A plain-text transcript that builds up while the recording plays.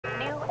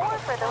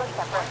for those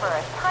that prefer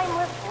a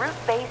timeless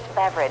root-based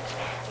beverage,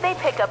 they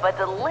pick up a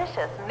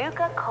delicious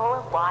Nuka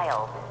Cola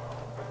Wild.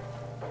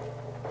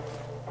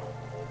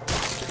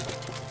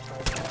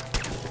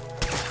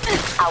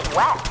 Out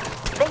west,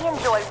 they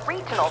enjoy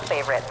regional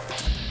favorites.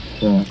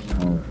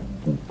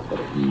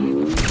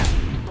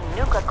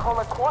 Nuka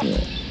Cola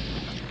Quartz.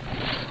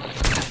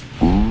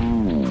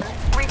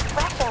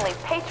 Refreshingly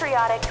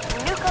patriotic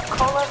Nuka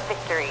Cola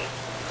Victory.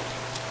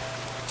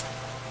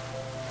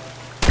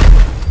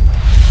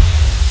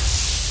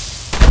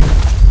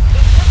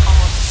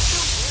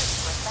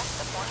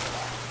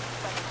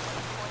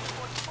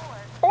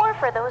 Or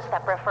for those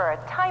that prefer a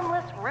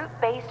timeless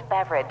root-based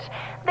beverage,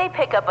 they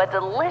pick up a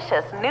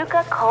delicious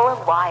Nuka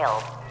Cola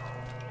Wild.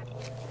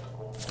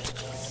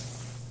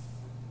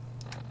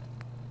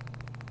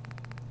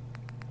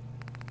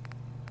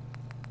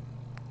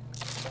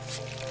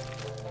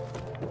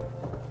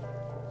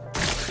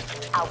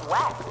 Out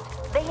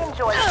west, they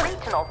enjoy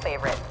regional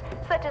favorites,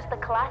 such as the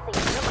classy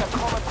Nuka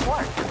Cola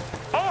Quartz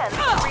and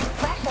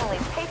refreshingly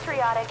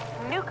patriotic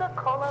Nuka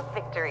Cola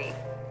Victory.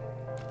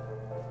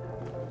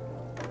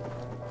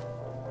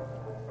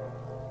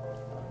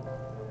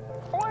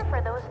 Or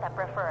for those that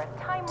prefer a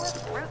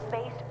timeless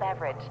fruit-based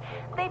beverage,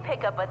 they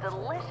pick up a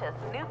delicious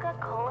Nuka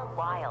Cola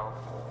Wild.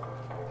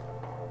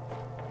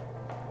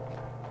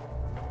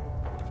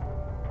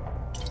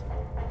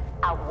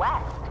 Out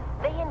west,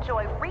 they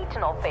enjoy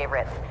regional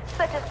favorites,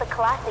 such as the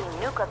classy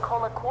Nuka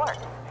Cola Quartz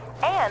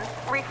and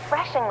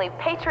refreshingly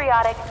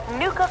patriotic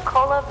Nuka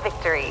Cola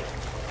Victory.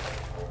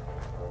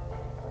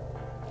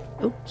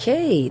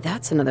 Okay,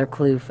 that's another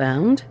clue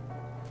found.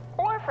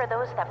 Or for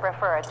those that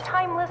prefer a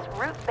timeless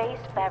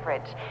root-based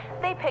beverage,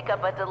 they pick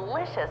up a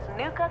delicious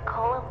Nuka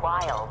Cola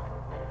Wild.